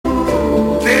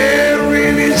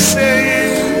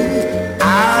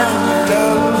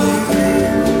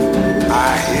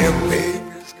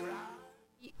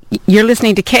You're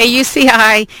listening to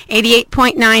KUCI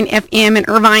 88.9 FM in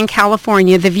Irvine,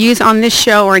 California. The views on this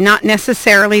show are not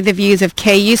necessarily the views of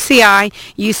KUCI,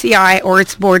 UCI, or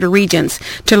its border regions.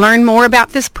 To learn more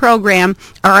about this program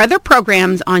or other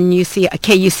programs on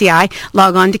KUCI,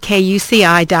 log on to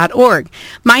kuci.org.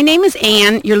 My name is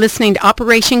Ann. You're listening to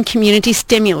Operation Community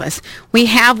Stimulus. We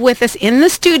have with us in the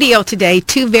studio today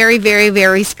two very, very,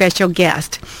 very special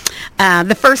guests.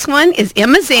 The first one is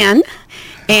Emma Zen,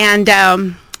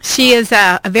 and she is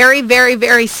a very, very,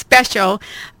 very special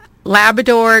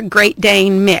Labrador Great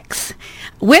Dane mix.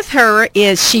 With her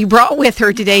she brought with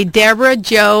her today Debra.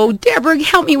 Debra,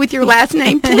 help me with your last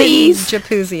name, please.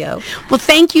 Chiapuzio. Well,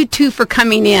 thank you, too, for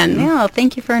coming in. Yeah,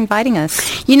 thank you for inviting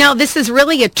us. You know, this is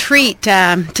really a treat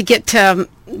to get to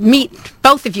meet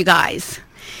both of you guys.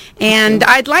 And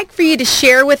I'd like for you to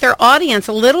share with our audience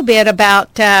a little bit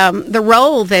about the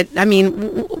role that,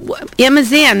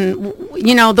 Emma's in,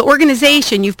 the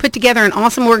organization. You've put together an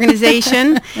awesome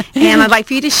organization, and I'd like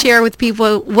for you to share with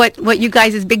people what you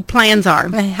guys' big plans are.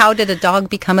 How did a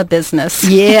dog become a business?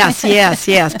 Yes,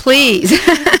 please.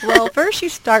 Well, first you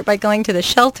start by going to the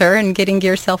shelter and getting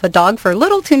yourself a dog for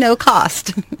little to no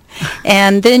cost.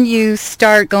 And then you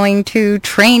start going to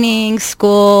training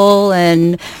school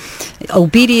and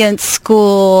obedience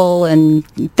school and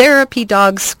therapy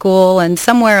dog school, and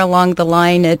somewhere along the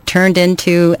line it turned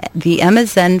into the Emma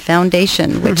Zen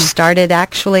Foundation, which started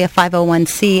actually a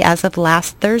 501c as of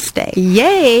last Thursday.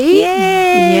 Yay!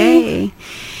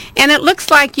 And it looks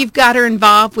like you've got her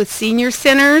involved with senior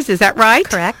centers, is that right?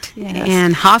 Correct, yes.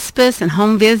 And hospice and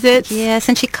home visits? Yes,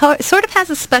 and she sort of has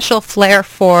a special flair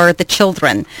for the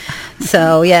children.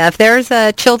 So, yeah, if there's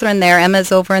children there,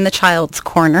 Emma's over in the child's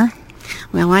corner.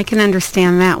 Well, I can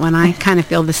understand that one. I kind of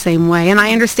feel the same way. And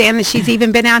I understand that she's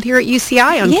even been out here at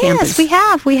UCI on campus.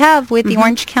 Yes, we have with the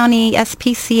Orange County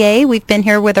SPCA. We've been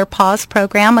here with our PAWS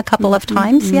program a couple of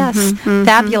times. Yes,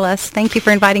 fabulous. Thank you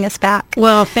for inviting us back.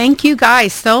 Well, thank you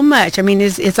guys so much. I mean,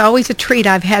 it's always a treat.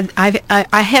 I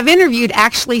have interviewed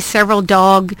actually several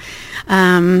dog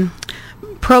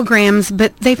programs,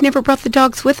 but they've never brought the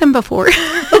dogs with them before.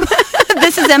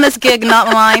 This is Emma's gig,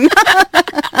 not mine.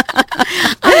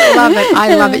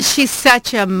 I love it. She's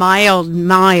such a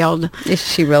mild.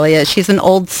 She really is. She's an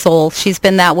old soul. She's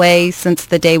been that way since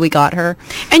the day we got her.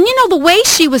 And the way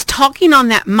she was talking on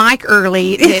that mic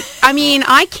early,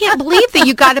 I can't believe that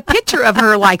you got a picture of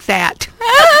her like that.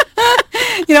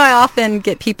 I often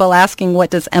get people asking, what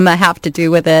does Emma have to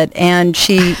do with it? And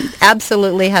she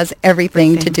absolutely has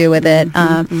everything to do with it.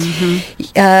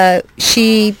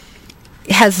 She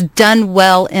has done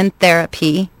well in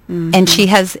therapy, and she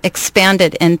has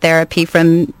expanded in therapy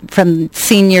from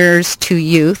seniors to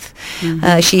youth.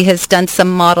 She has done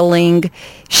some modeling.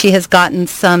 She has gotten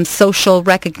some social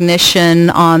recognition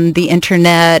on the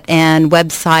internet and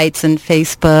websites and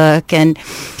Facebook, and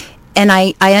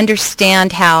I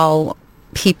understand how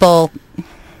people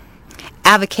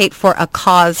advocate for a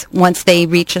cause once they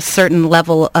reach a certain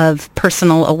level of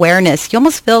personal awareness. You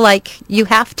almost feel like you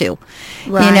have to.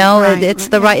 It's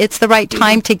the right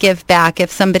time to give back.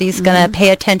 If somebody's going to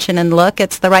pay attention and look,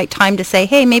 it's the right time to say,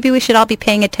 hey, maybe we should all be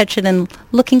paying attention and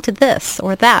looking to this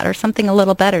or that or something a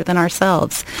little better than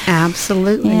ourselves.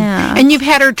 Absolutely. Yeah. And you've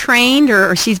had her trained,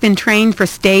 or she's been trained for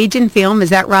stage and film,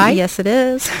 is that right? Yes, it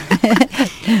is.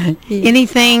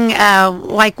 Anything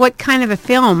like what kind of a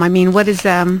film? What is...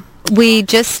 We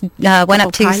just went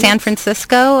up to San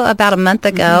Francisco about a month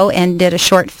ago and did a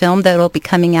short film that will be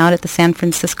coming out at the San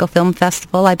Francisco Film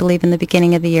Festival, I believe, in the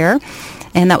beginning of the year.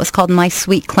 And that was called My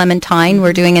Sweet Clementine.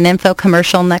 We're doing an info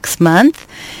commercial next month.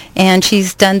 And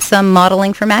she's done some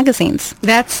modeling for magazines.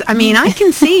 I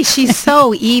can see she's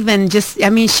so even.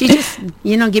 She just,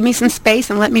 give me some space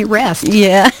and let me rest.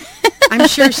 Yeah. I'm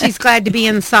sure she's glad to be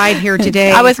inside here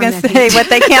today. I was going to say, what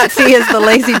they can't see is the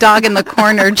lazy dog in the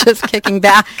corner just kicking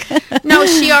back. No,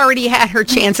 she already had her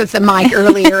chance at the mic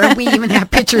earlier, and we even have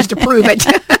pictures to prove it.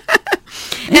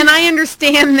 And I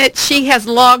understand that she has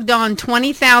logged on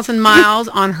 20,000 miles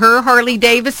on her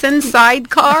Harley-Davidson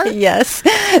sidecar. Yes,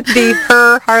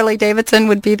 her Harley-Davidson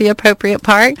would be the appropriate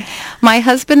part. My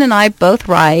husband and I both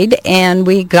ride, and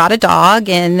we got a dog,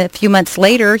 and a few months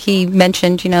later he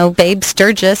mentioned, Babe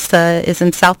Sturgis is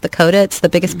in South Dakota. It's the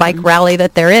biggest bike rally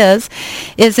that there is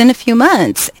in a few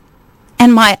months.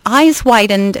 And my eyes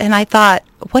widened, and I thought,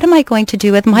 what am I going to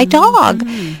do with my dog?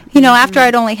 After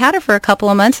I'd only had her for a couple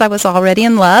of months, I was already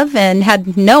in love and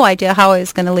had no idea how I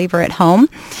was going to leave her at home.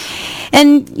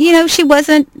 And, she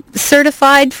wasn't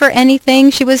certified for anything.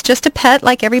 She was just a pet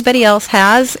like everybody else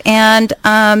has. And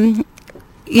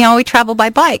we travel by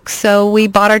bike. So we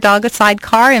bought our dog a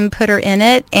sidecar and put her in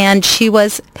it, and she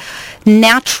was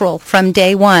natural from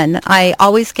day one. I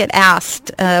always get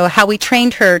asked how we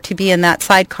trained her to be in that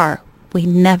sidecar. We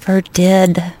never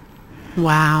did.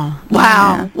 Wow.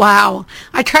 Yeah. Wow.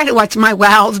 I try to watch my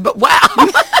wows, but wow.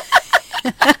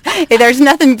 Hey, there's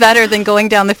nothing better than going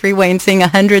down the freeway and seeing a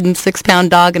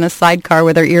 106-pound dog in a sidecar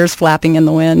with her ears flapping in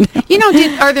the wind.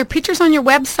 Are there pictures on your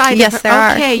website? Yes, there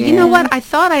are. Okay, you know what? I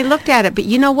thought I looked at it, but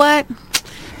you know what?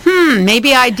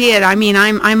 Maybe I did. I mean,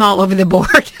 I'm all over the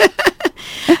board.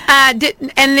 And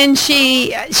then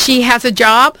she has a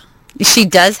job? She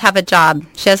does have a job.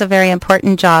 She has a very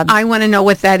important job. I want to know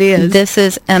what that is. This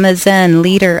is Emma Zen,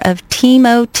 leader of Team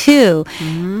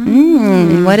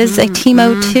O2. What is a Team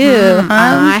O2? Huh?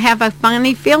 I have a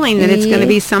funny feeling that it's going to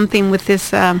be something with this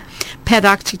pet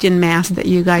oxygen mask that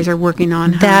you guys are working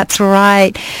on. Huh? That's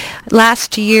right.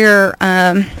 Last year,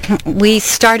 we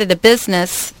started a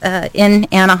business in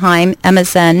Anaheim, Emma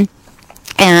Zen.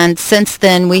 And since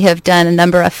then, we have done a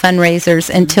number of fundraisers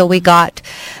until we got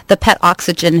the pet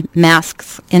oxygen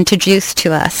masks introduced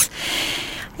to us.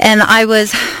 And I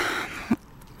was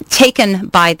taken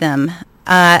by them.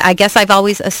 I guess I've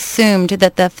always assumed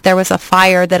that if there was a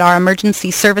fire, that our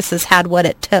emergency services had what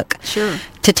it took to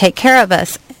take care of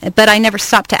us. But I never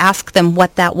stopped to ask them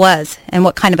what that was and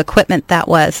what kind of equipment that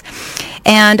was.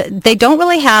 And they don't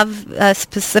really have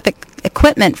specific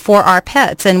equipment for our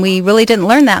pets, and we really didn't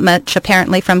learn that much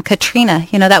apparently from Katrina.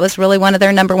 That was really one of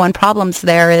their number one problems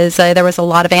there is there was a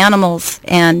lot of animals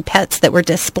and pets that were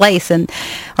displaced, and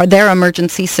their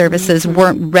emergency services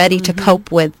weren't ready to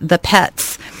cope with the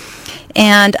pets.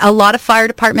 And a lot of fire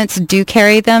departments do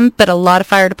carry them, but a lot of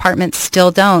fire departments still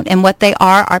don't. And what they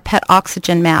are pet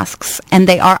oxygen masks. And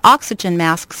they are oxygen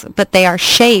masks, but they are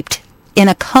shaped in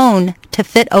a cone to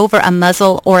fit over a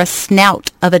muzzle or a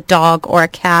snout of a dog or a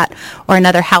cat or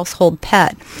another household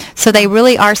pet. So they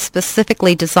really are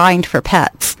specifically designed for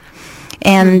pets.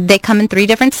 And they come in 3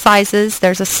 different sizes.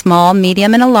 There's a small,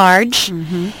 medium, and a large.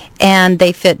 And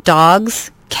they fit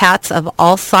dogs, cats of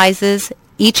all sizes.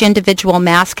 Each individual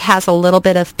mask has a little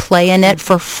bit of play in it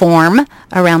for form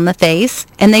around the face,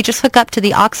 and they just hook up to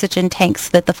the oxygen tanks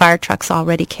that the fire trucks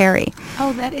already carry.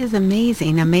 Oh, that is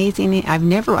amazing.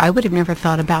 I would have never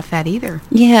thought about that either.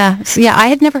 Yeah, I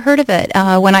had never heard of it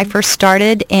when I first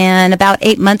started, and about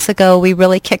 8 months ago, we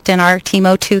really kicked in our Team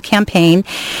O2 campaign,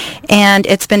 and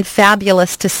it's been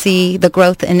fabulous to see the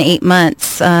growth in 8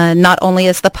 months. Not only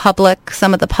is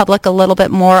some of the public a little bit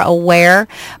more aware,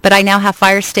 but I now have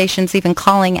fire stations even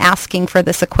calling asking for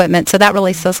this equipment, so that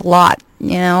really says a lot.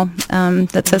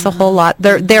 That says a whole lot.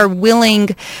 They're willing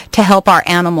to help our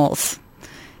animals.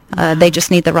 They just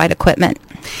need the right equipment.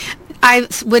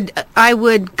 I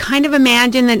would kind of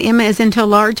imagine that Emma is into a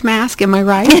large mask. Am I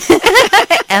right?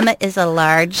 Emma is a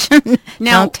large.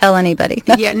 Now, don't tell anybody.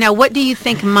 Yeah. Now, what do you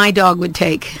think my dog would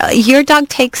take? Your dog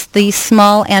takes the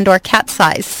small and or cat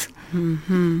size.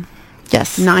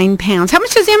 Yes. 9 pounds. How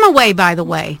much does Emma weigh, by the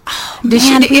way? Oh, does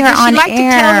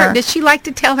she like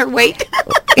to tell her weight?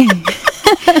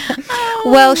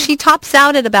 Well, she tops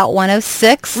out at about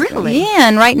 106. Really? Yeah,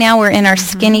 and right now we're in our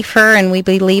skinny fur, and we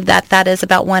believe that is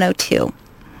about 102.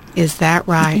 Is that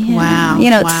right? Yeah. Wow.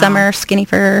 It's summer, skinny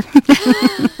fur.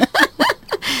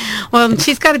 Well,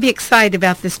 she's got to be excited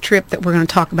about this trip that we're going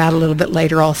to talk about a little bit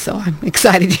later also. I'm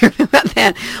excited to hear about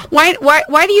that.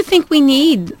 Why do you think we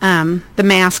need the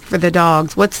mask for the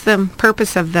dogs? What's the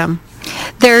purpose of them?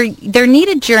 They're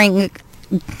needed during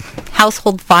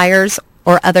household fires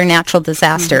or other natural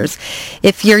disasters.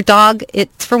 If your dog,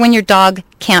 it's for when your dog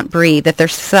can't breathe, if they're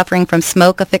suffering from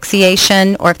smoke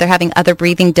asphyxiation or if they're having other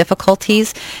breathing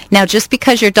difficulties. Now, just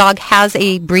because your dog has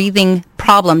a breathing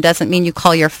problem doesn't mean you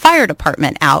call your fire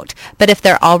department out. But if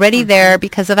they're already there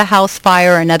because of a house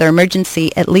fire or another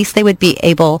emergency, at least they would be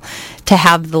able to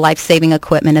have the life-saving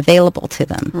equipment available to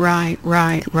them. Right.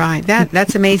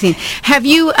 That's amazing. Have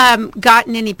you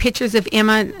gotten any pictures of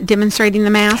Emma demonstrating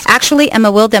the mask? Actually,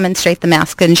 Emma will demonstrate the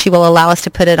mask, and she will allow us to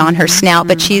put it on her snout,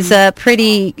 but she's a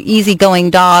pretty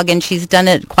easygoing dog, and she's done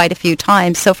it quite a few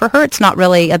times. So for her, it's not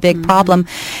really a big problem.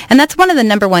 And that's one of the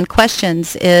number one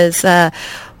questions is,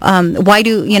 why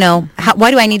do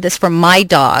I need this for my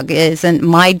dog?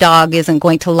 My dog isn't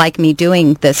going to like me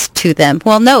doing this to them.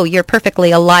 Well, no, your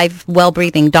perfectly alive,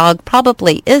 well-breathing dog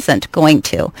probably isn't going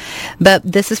to. But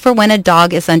this is for when a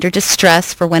dog is under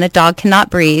distress, for when a dog cannot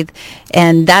breathe,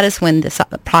 and that is when this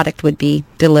product would be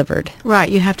delivered. Right,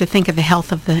 you have to think of the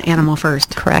health of the animal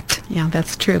first. Correct. Yeah,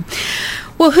 that's true.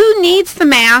 Well, who needs the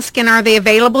mask, and are they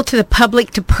available to the public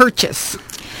to purchase?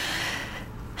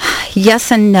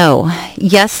 Yes and no.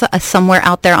 Yes, somewhere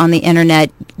out there on the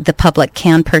internet, the public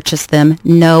can purchase them.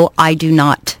 No, I do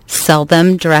not sell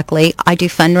them directly. I do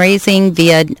fundraising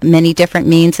via many different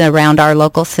means around our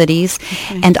local cities,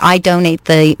 and I donate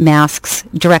the masks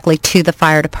directly to the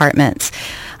fire departments.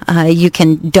 You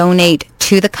can donate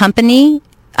to the company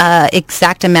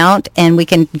exact amount, and we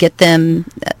can get them,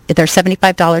 they're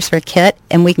 $75 for a kit,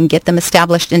 and we can get them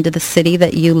established into the city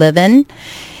that you live in.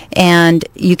 And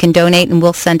you can donate, and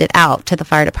we'll send it out to the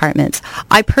fire departments.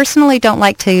 I personally don't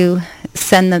like to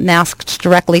send the masks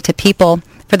directly to people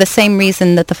for the same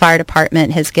reason that the fire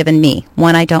department has given me.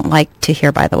 One I don't like to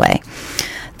hear, by the way.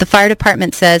 The fire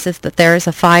department says if that there is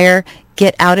a fire,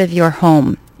 get out of your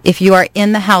home. If you are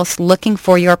in the house looking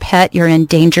for your pet, you're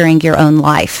endangering your own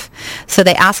life. So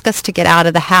they ask us to get out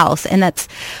of the house, and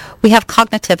we have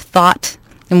cognitive thought,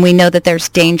 and we know that there's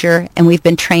danger, and we've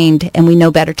been trained, and we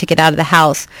know better to get out of the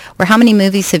house. Or how many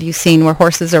movies have you seen where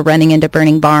horses are running into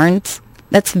burning barns?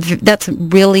 That's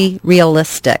really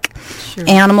realistic. Sure.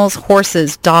 Animals,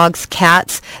 horses, dogs,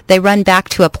 cats, they run back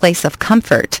to a place of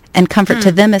comfort, and comfort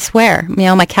to them is where?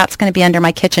 My cat's going to be under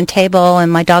my kitchen table,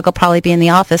 and my dog will probably be in the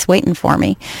office waiting for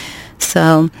me.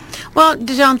 So, well,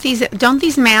 don't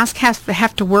these masks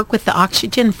have to work with the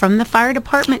oxygen from the fire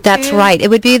department? That's too? Right. It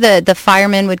would be the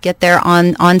firemen would get there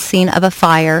on scene of a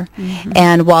fire,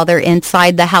 and while they're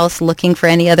inside the house looking for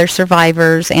any other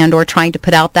survivors and or trying to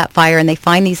put out that fire, and they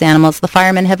find these animals, the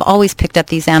firemen have always picked up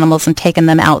these animals and taken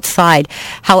them outside.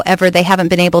 However, they haven't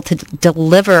been able to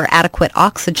deliver adequate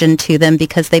oxygen to them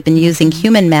because they've been using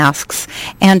human masks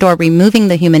and or removing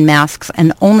the human masks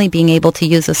and only being able to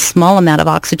use a small amount of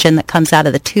oxygen that comes out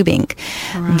of the tubing.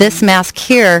 Right. This mask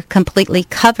here completely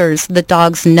covers the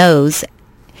dog's nose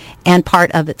and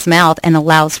part of its mouth and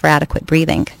allows for adequate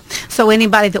breathing. So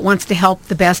anybody that wants to help,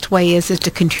 the best way is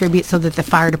to contribute so that the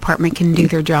fire department can do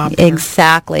their job there.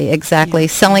 Exactly. Yeah.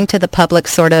 Selling to the public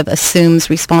sort of assumes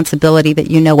responsibility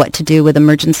that you know what to do with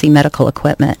emergency medical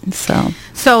equipment.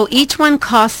 So each one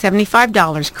costs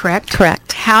 $75, correct?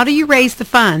 Correct. How do you raise the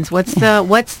funds? How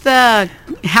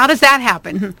does that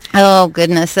happen? Oh,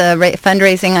 goodness.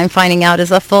 Fundraising, I'm finding out,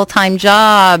 is a full-time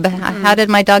job. How did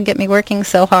my dog get me working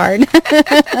so hard?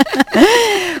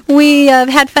 We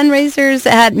had fundraisers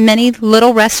at many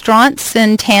little restaurants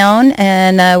in town,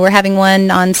 and we're having one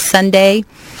on Sunday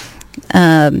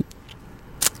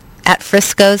at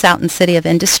Frisco's out in City of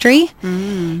Industry.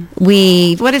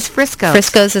 What is Frisco's?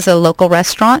 Frisco's is a local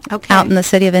restaurant out in the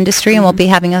City of Industry, and we'll be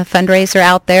having a fundraiser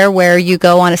out there where you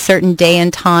go on a certain day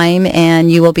and time,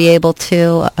 and you will be able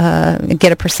to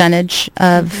get a percentage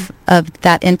of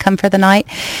that income for the night.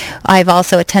 I've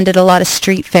also attended a lot of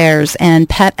street fairs and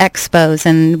pet expos,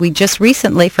 and we just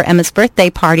recently, for Emma's birthday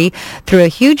party, threw a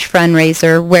huge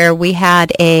fundraiser where we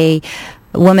had a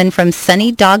woman from Sunny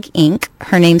Dog Inc.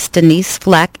 Her name's Denise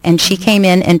Fleck, and she came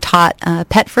in and taught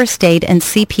pet first aid and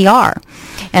CPR.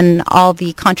 And all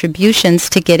the contributions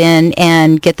to get in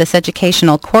and get this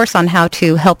educational course on how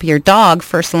to help your dog,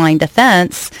 first line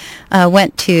defense,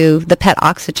 went to the pet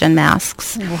oxygen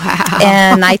masks. Wow.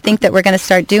 And I think that we're going to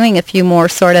start doing a few more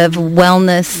sort of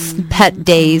wellness pet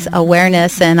days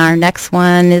awareness, and our next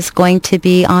one is going to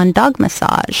be on dog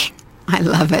massage. I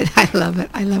love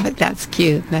it. That's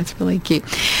cute. That's really cute.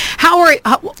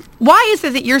 Why is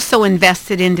it that you're so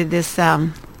invested into this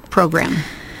program?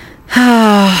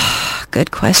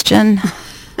 Good question.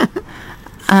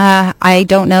 I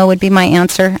don't know would be my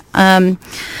answer. I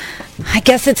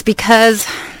guess it's because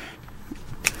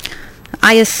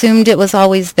I assumed it was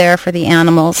always there for the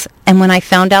animals. And when I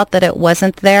found out that it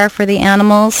wasn't there for the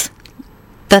animals,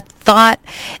 the thought,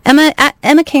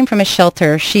 Emma came from a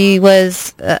shelter. She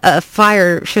was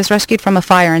she was rescued from a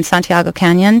fire in Santiago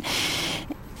Canyon.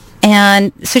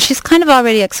 And so she's kind of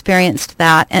already experienced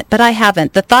that, but I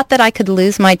haven't. The thought that I could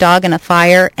lose my dog in a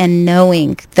fire and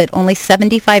knowing that only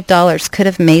 $75 could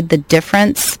have made the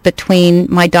difference between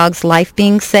my dog's life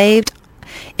being saved,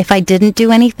 if I didn't do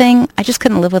anything, I just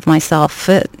couldn't live with myself.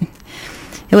 It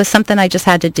was something I just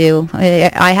had to do.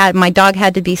 My dog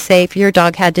had to be safe. Your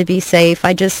dog had to be safe.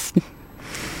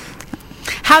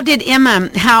 How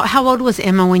old was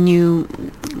Emma when you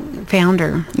found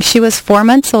her? She was 4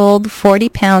 months old, 40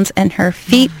 pounds, and her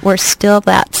feet were still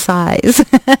that size.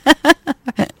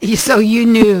 So you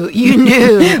knew.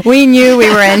 We knew we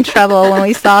were in trouble when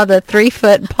we saw the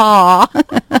 3-foot paw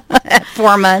at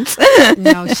 4 months.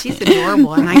 No, she's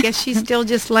adorable, and I guess she's still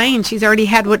just laying. She's already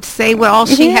had all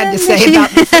she had to say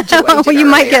about the situation. Well, you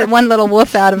might get one little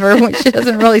woof out of her, which she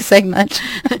doesn't really say much.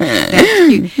 That's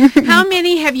cute. How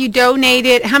many have you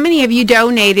donated,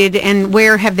 and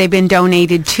where have they been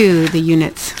donated to, the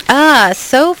units?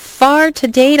 So far to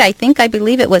date, I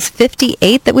believe it was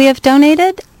 58 that we have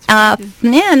donated.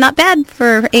 Yeah, not bad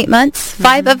for 8 months.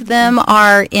 5 of them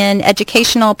are in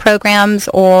educational programs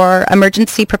or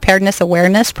emergency preparedness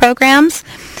awareness programs,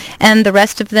 and the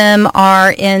rest of them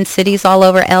are in cities all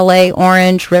over LA,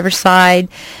 Orange, Riverside,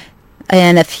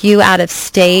 and a few out of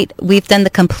state. We've done the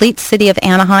complete city of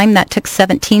Anaheim. That took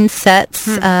 17 sets.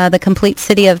 The complete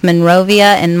city of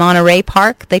Monrovia and Monterey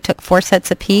Park, they took 4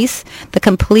 sets apiece. The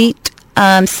complete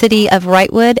city of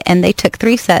Wrightwood, and they took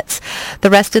 3 sets. The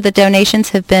rest of the donations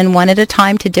have been one at a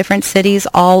time to different cities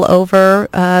all over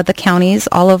the counties,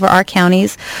 all over our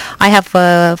counties. I have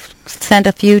sent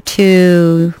a few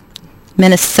to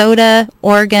Minnesota,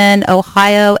 Oregon,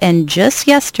 Ohio, and just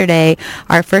yesterday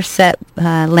our first set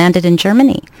landed in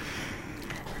Germany.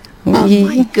 Oh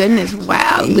my goodness,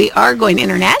 wow. We are going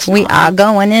international. We are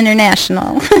going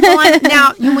international.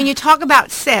 Now, when you talk about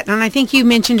set, and I think you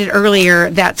mentioned it earlier,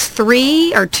 that's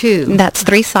 3 or 2? That's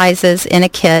 3 sizes in a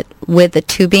kit with the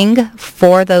tubing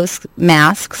for those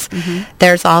masks.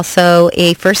 There's also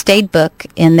a first aid book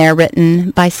in there written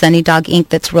by Sunny Dog Inc.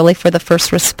 that's really for the first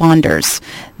responders,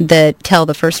 that tell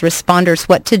the first responders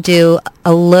what to do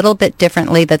a little bit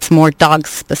differently, that's more dog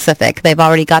specific. They've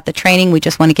already got the training. We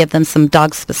just want to give them some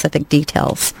dog specific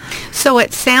details. So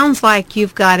it sounds like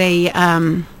you've got a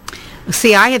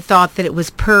see, I had thought that it was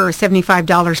per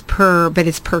 $75 per, but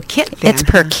it's per kit then. It's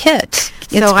per kit.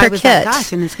 So I was like,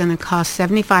 gosh, and it's going to cost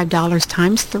 $75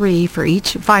 times 3 for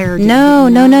each fire. No.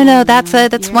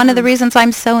 That's one of the reasons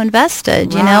I'm so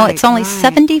invested. You know, it's only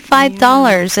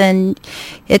 $75, and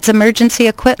it's emergency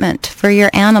equipment for your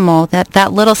animal.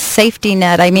 That little safety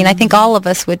net. I mean, I think all of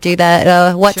us would do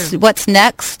that. What's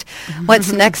next?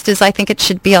 What's next is, I think it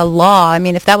should be a law. I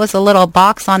mean, if that was a little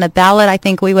box on a ballot, I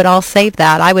think we would all save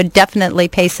that. I would definitely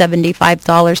pay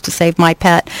 $75 to save my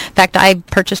pet. In fact, I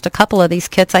purchased a couple of these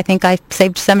kits. I think I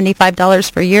saved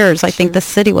 $75 for years. I think the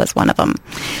city was one of them.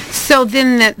 So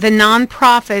then the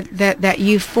nonprofit that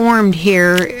you formed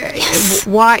here,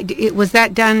 why was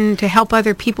that done to help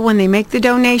other people when they make the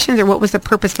donations, or what was the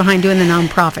purpose behind doing the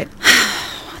nonprofit?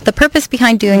 The purpose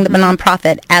behind doing the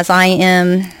nonprofit, as I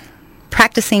am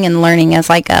practicing and learning as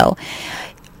I go,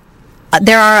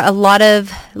 there are a lot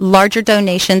of larger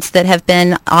donations that have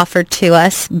been offered to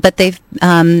us, but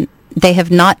they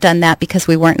have not done that because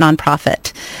we weren't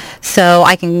nonprofit. So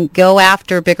I can go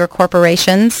after bigger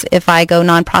corporations if I go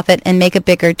nonprofit and make a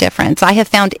bigger difference. I have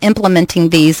found implementing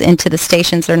these into the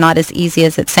stations are not as easy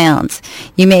as it sounds.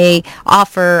 You may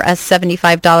offer a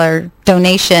 $75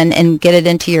 donation and get it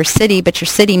into your city, but your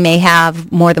city may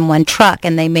have more than one truck,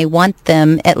 and they may want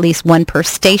them at least one per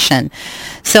station.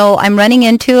 So I'm running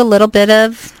into a little bit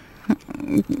of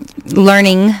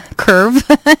learning curve.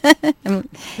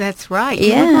 That's right.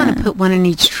 You would want to put one in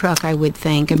each truck, I would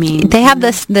think. I mean, they have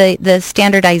the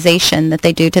standardization that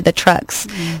they do to the trucks.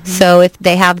 So if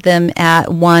they have them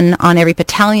at one on every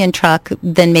battalion truck,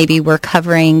 then maybe we're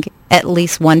covering at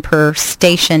least one per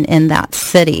station in that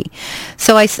city.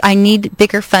 So I need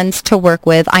bigger funds to work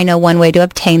with. I know one way to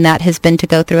obtain that has been to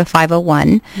go through a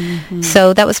 501.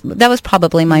 So that was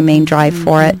probably my main drive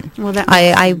for it. Well,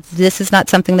 this is not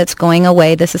something that's going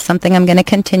away. This is something I'm going to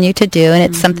continue to do, and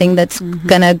it's something that's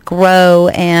going to grow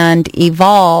and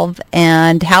evolve.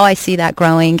 And how I see that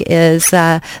growing is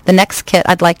the next kit,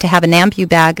 I'd like to have an ambu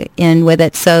bag in with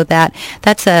it, so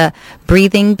that's a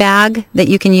breathing bag that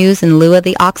you can use in lieu of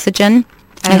the oxygen.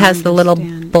 It has the little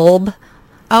bulb.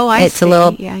 Oh, I see. It's a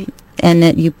little,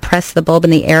 and you press the bulb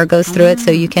and the air goes through it,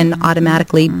 so you can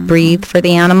automatically breathe for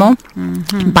the animal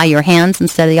by your hands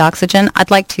instead of the oxygen.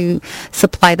 I'd like to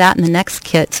supply that in the next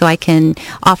kit so I can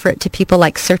offer it to people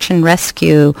like Search and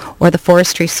Rescue or the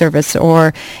Forestry Service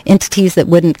or entities that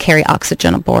wouldn't carry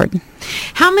oxygen aboard.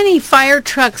 How many fire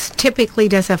trucks typically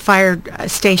does a fire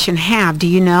station have? Do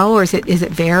you know, or is it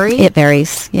vary? It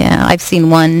varies, yeah. I've seen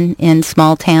one in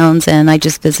small towns, and I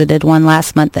just visited one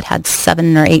last month that had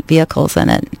 7 or 8 vehicles in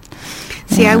it.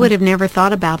 See, I would have never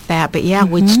thought about that, but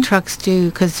which trucks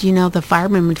do? Because, the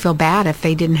firemen would feel bad if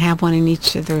they didn't have one in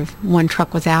each of their, one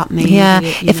truck was out. And they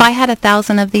if I had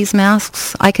 1,000 of these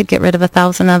masks, I could get rid of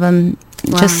 1,000 of them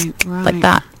like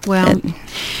that. Well,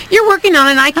 you're working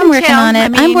on it. I'm working on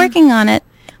it. I'm working on it.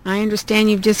 I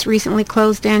understand you've just recently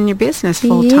closed down your business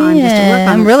full time just to work on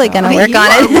it. I'm really going to work on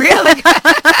it. Really?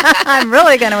 I'm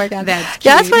really going to work on it. That's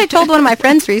that's what I told one of my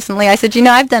friends recently. I said,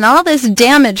 I've done all this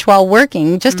damage while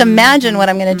working. Just imagine what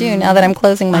I'm going to do now that I'm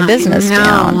closing my business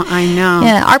down. I know.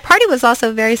 Yeah, our party was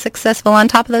also very successful. On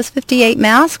top of those 58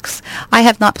 masks, I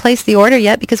have not placed the order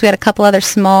yet because we had a couple other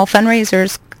small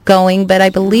fundraisers going, but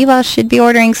I believe I should be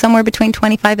ordering somewhere between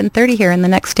 25 and 30 here in the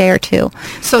next day or two.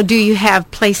 So do you have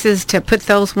places to put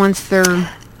those once they're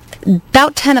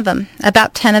About 10 of them.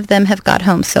 About 10 of them have got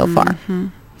home so far.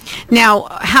 Now,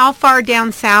 how far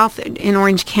down south in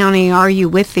Orange County are you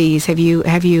with these? Have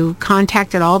you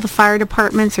contacted all the fire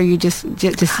departments, or you just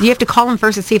you have to call them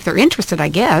first to see if they're interested, I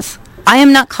guess? I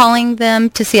am not calling them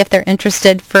to see if they're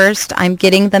interested first. I'm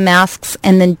getting the masks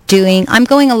and then I'm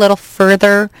going a little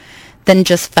further than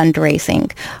just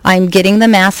fundraising. I'm getting the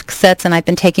mask sets, and I've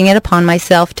been taking it upon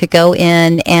myself to go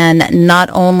in and not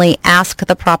only ask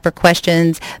the proper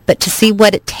questions, but to see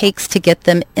what it takes to get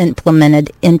them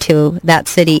implemented into that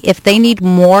city. If they need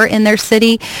more in their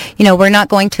city, we're not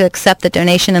going to accept the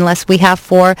donation unless we have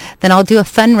 4, then I'll do a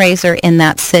fundraiser in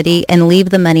that city and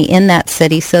leave the money in that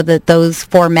city so that those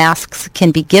 4 masks can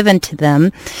be given to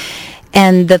them.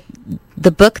 And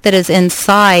the book that is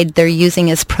inside they're using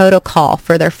as protocol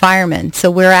for their firemen. So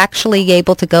we're actually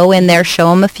able to go in there, show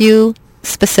them a few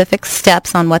specific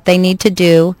steps on what they need to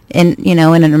do in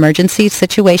an emergency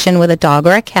situation with a dog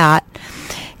or a cat,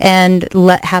 and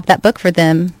have that book for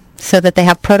them so that they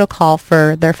have protocol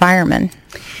for their firemen.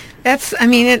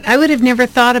 I would have never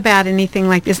thought about anything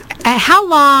like this. How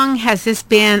long has this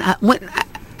been?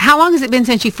 How long has it been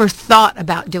since you first thought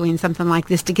about doing something like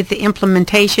this to get the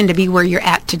implementation to be where you're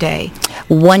at today?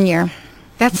 1 year.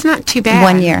 That's not too bad.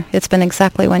 1 year. It's been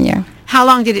exactly 1 year. How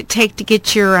long did it take to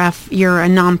get your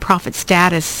nonprofit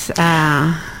status?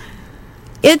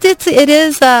 It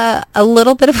is a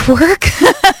little bit of work.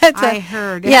 I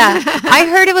heard. Yeah, I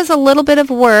heard it was a little bit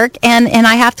of work, and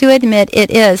I have to admit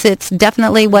it is. It's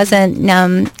definitely wasn't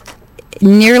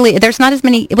nearly, there's not as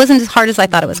many, it wasn't as hard as I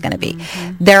thought it was going to be.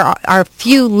 There are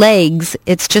few legs.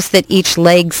 It's just that each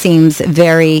leg seems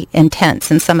very intense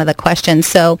in some of the questions.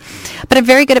 So, but I'm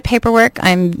very good at paperwork.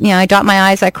 I dot my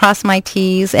I's, I cross my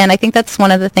T's, and I think that's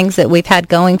one of the things that we've had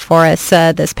going for us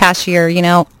this past year.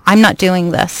 I'm not doing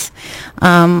this.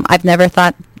 I've never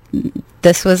thought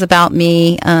this was about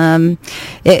me.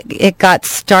 It got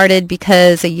started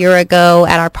because a year ago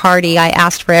at our party, I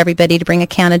asked for everybody to bring a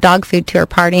can of dog food to our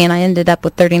party, and I ended up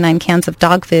with 39 cans of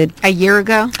dog food. A year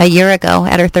ago? A year ago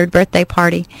at her 3rd birthday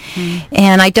party.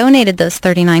 And I donated those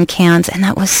 39 cans, and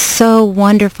that was so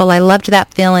wonderful. I loved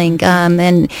that feeling.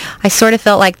 And I sort of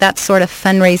felt like that sort of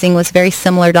fundraising was very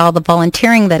similar to all the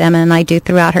volunteering that Emma and I do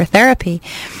throughout her therapy.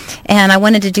 And I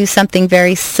wanted to do something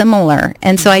very similar.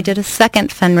 And so I did a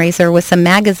second fundraiser with some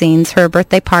magazines. Her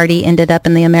birthday party ended up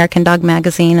in the American Dog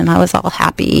magazine, and I was all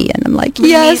happy. And I'm like,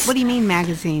 yes. What do you mean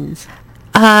magazines?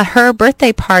 Her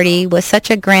birthday party was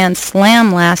such a grand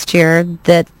slam last year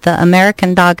that the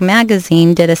American Dog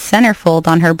magazine did a centerfold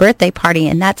on her birthday party,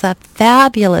 and that's a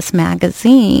fabulous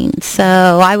magazine. So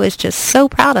I was just so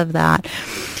proud of that.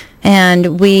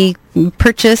 And we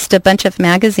purchased a bunch of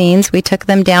magazines. We took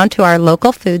them down to our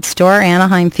local food store.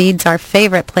 Anaheim Feed's our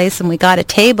favorite place, and we got a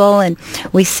table, and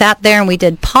we sat there and we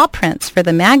did paw prints for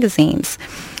the magazines,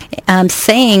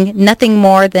 saying nothing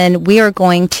more than we are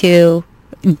going to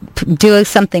do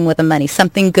something with the money,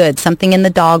 something good, something in the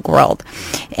dog world.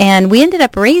 And we ended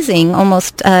up raising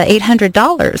almost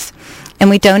 $800. And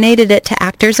we donated it to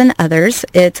Actors and Others.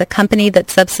 It's a company that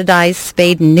subsidizes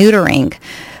spade neutering.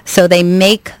 So they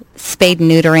make spade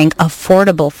neutering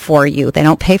affordable for you. They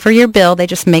don't pay for your bill. They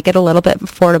just make it a little bit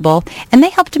affordable. And they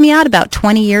helped me out about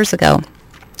 20 years ago.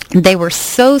 They were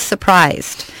so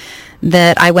surprised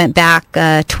that I went back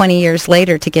 20 years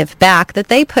later to give back, that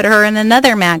they put her in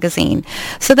another magazine.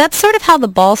 So that's sort of how the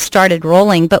ball started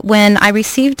rolling. But when I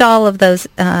received all of those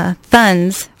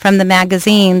funds from the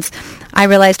magazines, I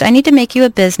realized I need to make you a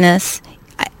business.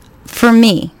 For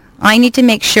me, I need to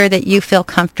make sure that you feel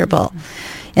comfortable.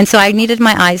 And so I needed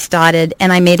my I's dotted,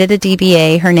 and I made it a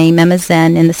DBA, her name Emma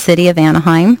Zen, in the city of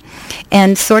Anaheim,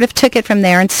 and sort of took it from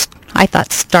there, and I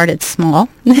thought started small.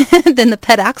 Then the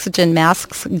pet oxygen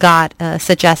masks got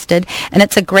suggested, and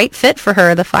it's a great fit for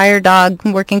her, the fire dog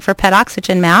working for pet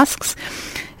oxygen masks.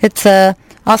 It's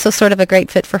also sort of a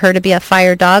great fit for her to be a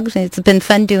fire dog. It's been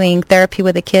fun doing therapy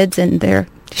with the kids, and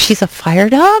she's a fire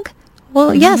dog?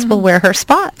 Well, yes, we'll wear her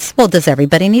spots. Well, does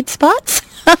everybody need spots?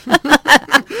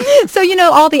 So,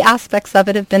 all the aspects of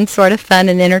it have been sort of fun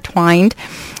and intertwined.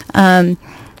 But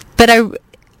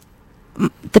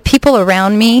the people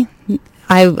around me,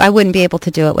 I wouldn't be able to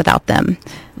do it without them.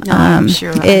 No, I'm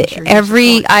sure.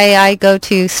 I go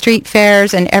to street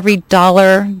fairs, and every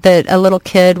dollar that a little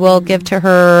kid will give to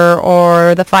her,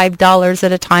 or the $5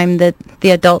 at a time that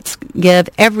the adults give,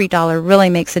 every dollar really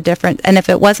makes a difference. And if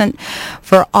it wasn't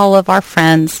for all of our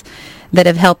friends that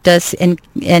have helped us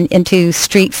into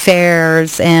street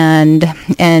fairs and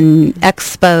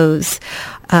expos,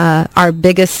 our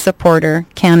biggest supporter,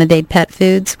 Candidate Pet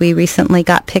Foods. We recently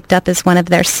got picked up as one of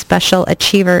their special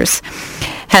achievers,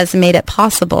 has made it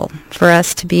possible for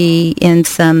us to be in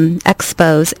some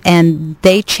expos, and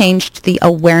they changed the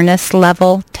awareness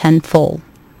level tenfold.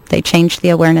 They changed the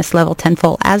awareness level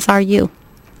tenfold, as are you.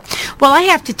 Well, I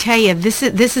have to tell you, this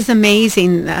is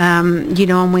amazing.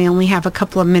 And we only have a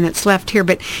couple of minutes left here,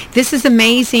 but this is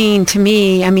amazing to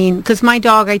me. I mean, because my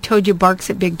dog, I told you, barks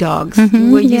at big dogs.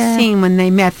 Mm-hmm, Well, you've seen when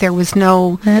they met, there was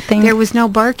no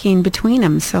barking between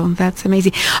them. So that's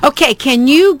amazing. Okay, can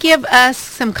you give us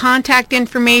some contact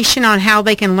information on how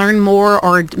they can learn more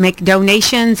or make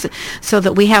donations so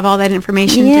that we have all that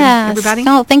information to everybody?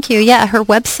 Oh, thank you. Yeah, her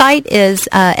website is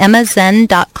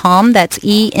emmazen.com. That's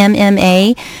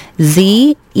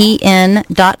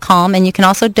EMMAZEN.com, and you can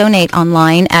also donate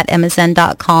online at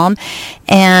emmazen.com.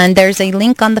 And there's a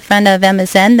link on the front of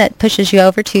Emmazen that pushes you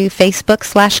over to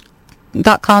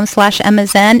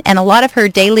Facebook.com/Emmazen, and a lot of her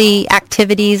daily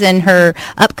activities and her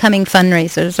upcoming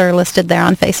fundraisers are listed there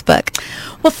on Facebook.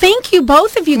 Well, thank you,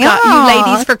 both of you, you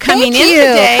ladies, for coming in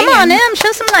today. Come on, Em,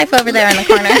 show some life over there in the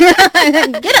corner.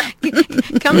 Get up.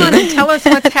 Come on and tell us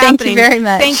what's happening. Thank you very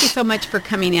much. Thank you so much for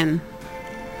coming in.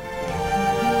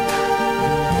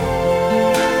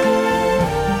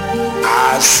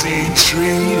 I see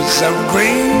trees of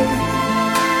green,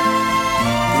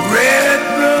 red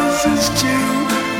roses too.